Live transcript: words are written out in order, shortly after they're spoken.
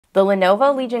The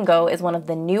Lenovo Legion Go is one of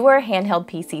the newer handheld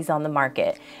PCs on the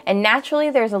market, and naturally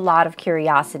there's a lot of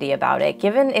curiosity about it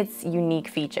given its unique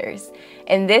features.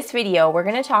 In this video, we're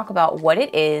going to talk about what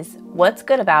it is, what's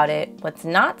good about it, what's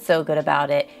not so good about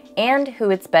it, and who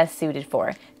it's best suited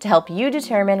for, to help you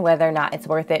determine whether or not it's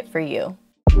worth it for you.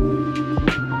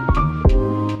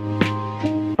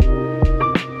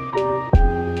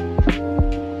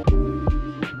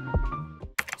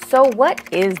 So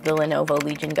what is the Lenovo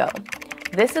Legion Go?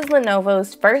 This is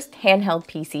Lenovo's first handheld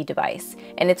PC device,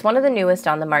 and it's one of the newest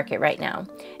on the market right now.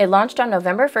 It launched on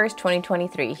November 1st,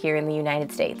 2023 here in the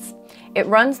United States. It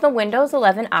runs the Windows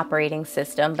 11 operating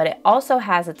system, but it also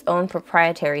has its own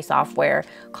proprietary software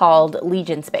called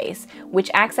Legion Space,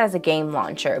 which acts as a game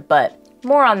launcher, but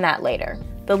more on that later.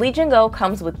 The Legion Go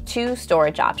comes with two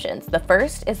storage options. The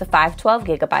first is a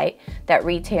 512GB that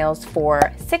retails for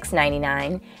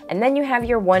 $699, and then you have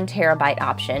your 1TB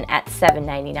option at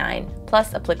 $799,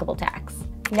 plus applicable tax.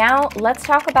 Now, let's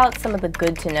talk about some of the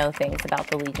good to know things about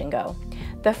the Legion Go.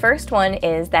 The first one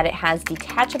is that it has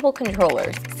detachable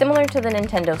controllers, similar to the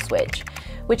Nintendo Switch,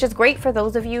 which is great for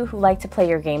those of you who like to play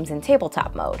your games in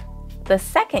tabletop mode. The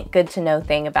second good to know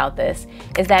thing about this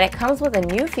is that it comes with a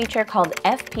new feature called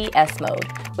FPS mode,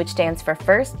 which stands for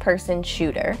first person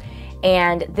shooter.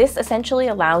 And this essentially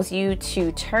allows you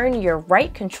to turn your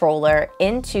right controller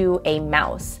into a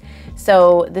mouse.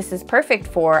 So this is perfect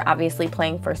for obviously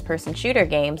playing first-person shooter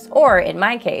games, or in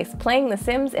my case, playing The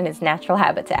Sims in its natural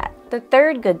habitat. The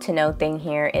third good to know thing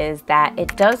here is that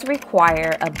it does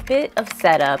require a bit of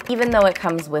setup, even though it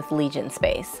comes with Legion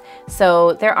Space.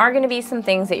 So there are going to be some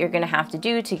things that you're going to have to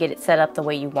do to get it set up the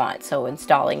way you want. So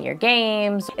installing your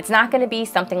games. It's not going to be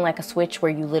something like a Switch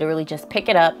where you literally just pick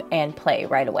it up and play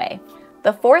right away.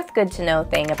 The fourth good to know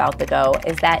thing about the Go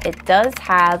is that it does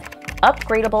have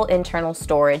upgradable internal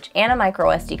storage and a micro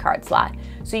SD card slot.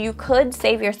 So you could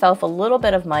save yourself a little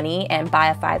bit of money and buy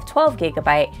a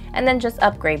 512GB and then just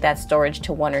upgrade that storage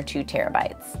to 1 or 2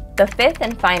 terabytes. The fifth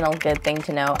and final good thing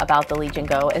to know about the Legion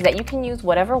Go is that you can use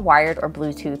whatever wired or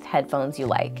Bluetooth headphones you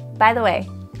like. By the way,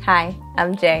 hi,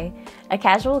 I'm Jay, a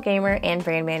casual gamer and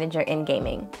brand manager in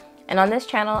gaming. And on this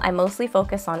channel, I mostly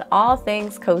focus on all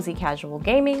things cozy casual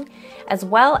gaming, as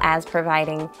well as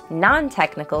providing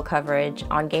non-technical coverage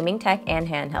on gaming tech and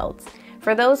handhelds,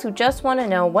 for those who just want to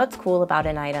know what's cool about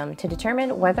an item to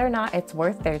determine whether or not it's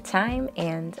worth their time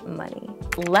and money.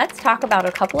 Let's talk about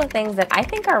a couple of things that I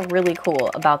think are really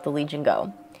cool about the Legion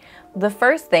Go. The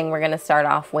first thing we're going to start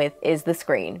off with is the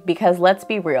screen, because let's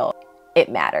be real, it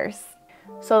matters.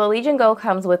 So the Legion Go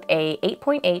comes with a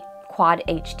 8.8 Quad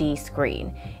HD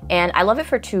screen, and I love it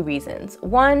for two reasons.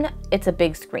 One, it's a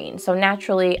big screen, so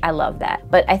naturally I love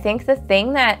that. But I think the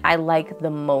thing that I like the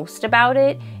most about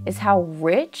it is how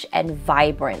rich and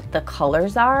vibrant the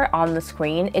colors are on the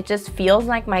screen. It just feels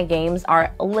like my games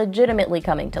are legitimately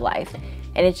coming to life,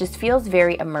 and it just feels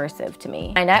very immersive to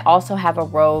me. And I also have a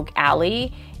Rogue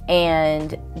Ally,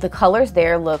 and the colors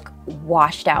there look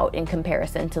washed out in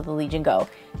comparison to the Legion Go.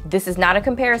 This is not a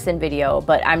comparison video,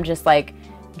 but I'm just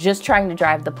trying to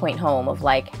drive the point home of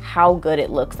how good it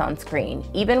looks on screen.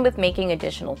 Even with making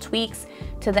additional tweaks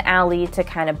to the Ally to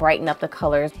kind of brighten up the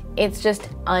colors, it's just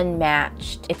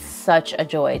unmatched. It's such a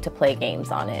joy to play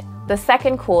games on it. The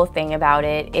second cool thing about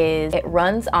it is it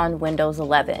runs on Windows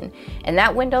 11, and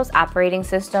that Windows operating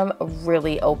system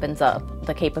really opens up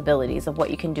the capabilities of what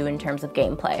you can do in terms of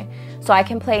gameplay. So I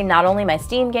can play not only my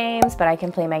Steam games, but I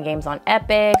can play my games on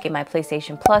Epic and my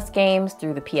PlayStation Plus games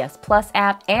through the PS Plus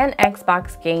app and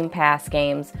Xbox Game Pass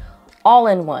games all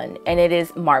in one, and it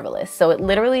is marvelous. So it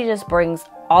literally just brings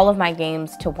all of my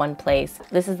games to one place.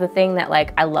 This is the thing that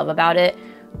I love about it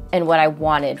and what I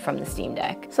wanted from the Steam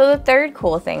Deck. So the third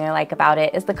cool thing I like about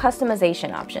it is the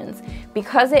customization options.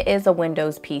 Because it is a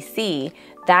Windows PC,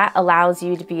 that allows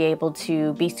you to be able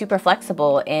to be super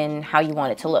flexible in how you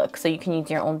want it to look. So you can use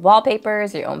your own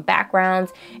wallpapers, your own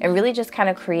backgrounds, and really just kind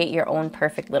of create your own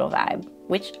perfect little vibe,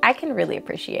 which I can really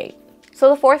appreciate. So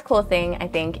the fourth cool thing, I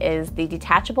think, is the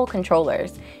detachable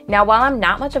controllers. Now, while I'm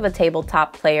not much of a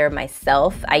tabletop player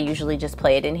myself, I usually just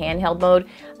play it in handheld mode,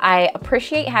 I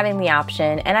appreciate having the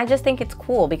option, and I just think it's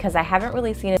cool because I haven't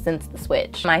really seen it since the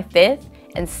Switch. My fifth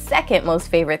and second most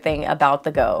favorite thing about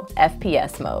the Go,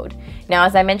 FPS mode. Now,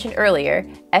 as I mentioned earlier,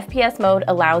 FPS mode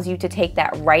allows you to take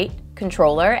that right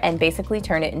controller and basically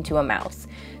turn it into a mouse.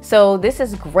 So this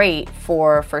is great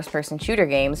for first-person shooter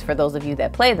games for those of you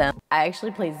that play them. I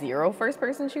actually play 0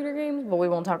 first-person shooter games, but we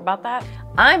won't talk about that.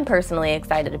 I'm personally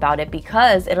excited about it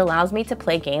because it allows me to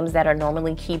play games that are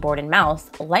normally keyboard and mouse,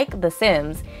 like The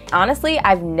Sims. Honestly,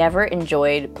 I've never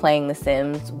enjoyed playing The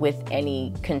Sims with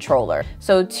any controller.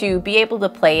 So to be able to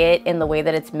play it in the way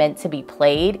that it's meant to be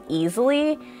played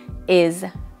easily is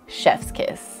chef's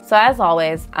kiss. So as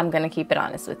always, I'm gonna keep it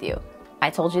honest with you. I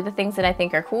told you the things that I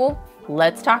think are cool.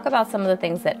 Let's talk about some of the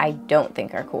things that I don't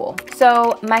think are cool.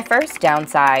 So my first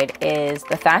downside is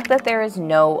the fact that there is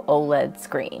no OLED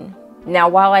screen. Now,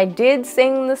 while I did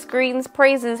sing the screen's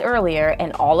praises earlier,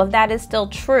 and all of that is still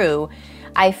true,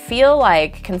 I feel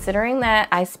like considering that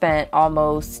I spent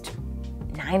almost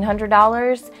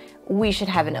 $900, we should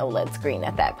have an OLED screen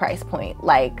at that price point.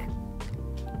 Like,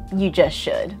 you just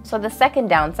should. So the second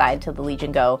downside to the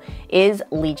Legion Go is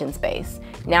Legion Space.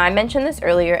 Now, I mentioned this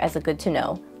earlier as a good to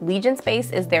know. Legion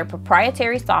Space is their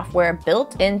proprietary software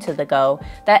built into the Go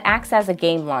that acts as a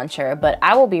game launcher, but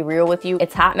I will be real with you,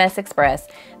 it's Hot Mess Express.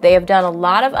 They have done a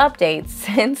lot of updates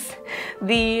since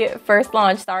the first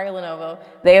launch. Sorry, Lenovo.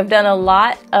 They have done a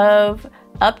lot of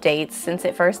updates since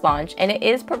it first launched, and it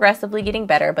is progressively getting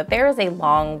better, but there is a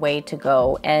long way to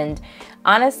go. And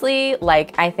honestly,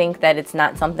 like, I think that it's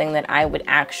not something that I would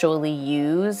actually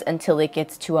use until it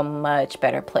gets to a much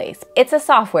better place. It's a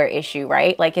software issue,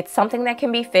 right? Like, it's something that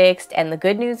can be fixed, and the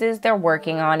good news is they're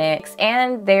working on it,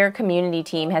 and their community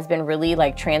team has been really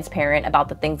like transparent about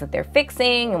the things that they're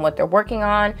fixing and what they're working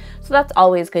on. So that's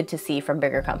always good to see from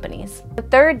bigger companies. The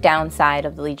third downside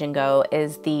of the Legion Go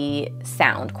is the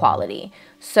sound quality.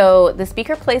 So the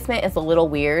speaker placement is a little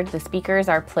weird. The speakers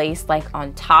are placed like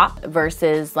on top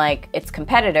versus like its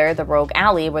competitor, the Rogue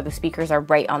Ally, where the speakers are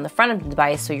right on the front of the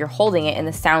device, so you're holding it and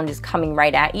the sound is coming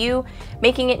right at you,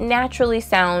 making it naturally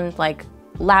sound like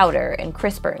louder and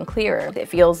crisper and clearer. It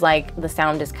feels like the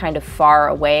sound is kind of far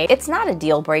away. It's not a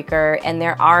deal breaker, and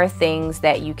there are things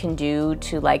that you can do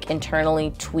to like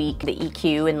internally tweak the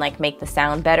EQ and like make the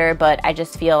sound better, but I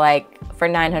just feel like for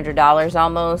 $900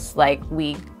 almost, like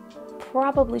we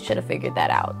probably should have figured that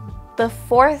out. The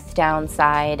fourth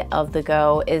downside of the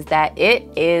Go is that it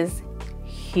is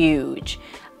huge.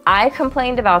 I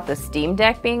complained about the Steam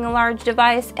Deck being a large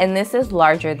device, and this is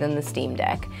larger than the Steam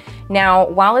Deck. Now,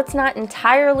 while it's not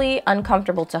entirely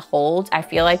uncomfortable to hold, I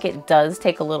feel like it does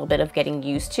take a little bit of getting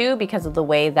used to because of the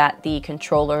way that the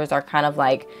controllers are kind of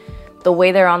like, the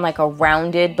way they're on like a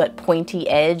rounded but pointy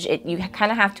edge, you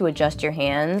kind of have to adjust your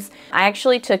hands. I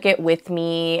actually took it with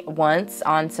me once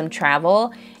on some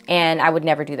travel, and I would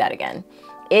never do that again.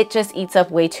 It just eats up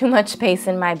way too much space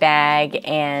in my bag,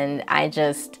 and I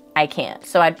can't.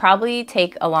 So I'd probably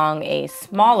take along a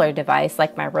smaller device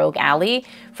like my Rogue Ally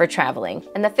for traveling.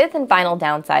 And the fifth and final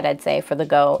downside I'd say for the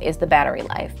Go is the battery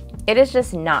life. It is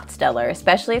just not stellar,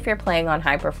 especially if you're playing on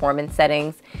high performance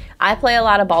settings. I play a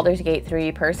lot of Baldur's Gate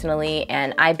 3 personally,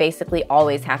 and I basically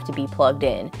always have to be plugged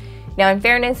in. Now, in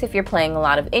fairness, if you're playing a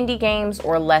lot of indie games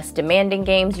or less demanding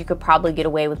games, you could probably get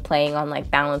away with playing on like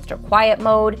balanced or quiet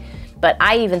mode. But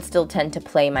I even still tend to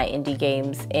play my indie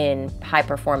games in high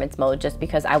performance mode just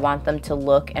because I want them to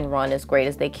look and run as great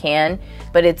as they can.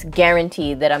 But it's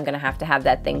guaranteed that I'm gonna have to have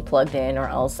that thing plugged in, or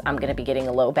else I'm gonna be getting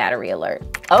a low battery alert.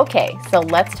 Okay, so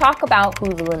let's talk about who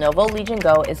the Lenovo Legion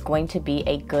Go is going to be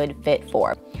a good fit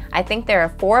for. I think there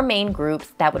are 4 main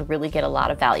groups that would really get a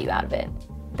lot of value out of it.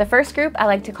 The first group I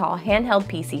like to call handheld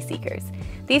PC seekers.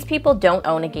 These people don't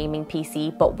own a gaming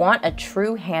PC, but want a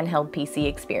true handheld PC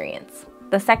experience.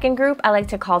 The second group I like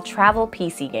to call travel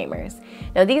PC gamers.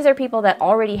 Now, these are people that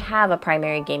already have a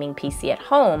primary gaming PC at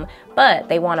home, but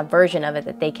they want a version of it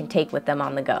that they can take with them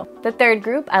on the go. The third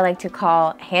group I like to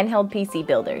call handheld PC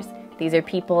builders. These are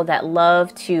people that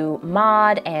love to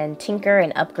mod and tinker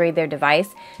and upgrade their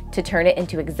device to turn it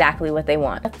into exactly what they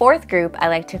want. The fourth group I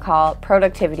like to call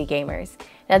productivity gamers.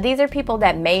 Now, these are people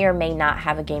that may or may not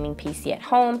have a gaming PC at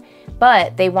home,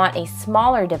 but they want a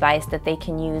smaller device that they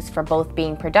can use for both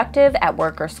being productive at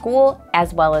work or school,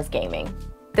 as well as gaming.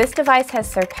 This device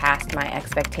has surpassed my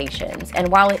expectations, and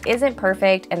while it isn't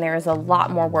perfect and there is a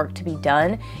lot more work to be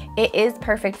done, it is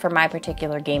perfect for my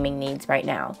particular gaming needs right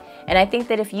now. And I think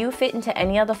that if you fit into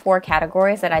any of the 4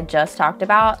 categories that I just talked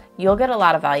about, you'll get a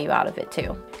lot of value out of it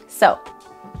too. So,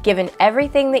 given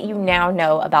everything that you now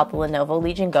know about the Lenovo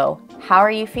Legion Go, how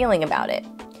are you feeling about it?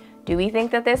 Do we think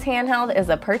that this handheld is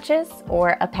a purchase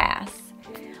or a pass?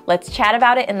 Let's chat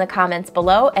about it in the comments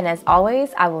below, and as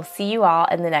always, I will see you all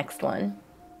in the next one.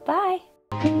 Bye!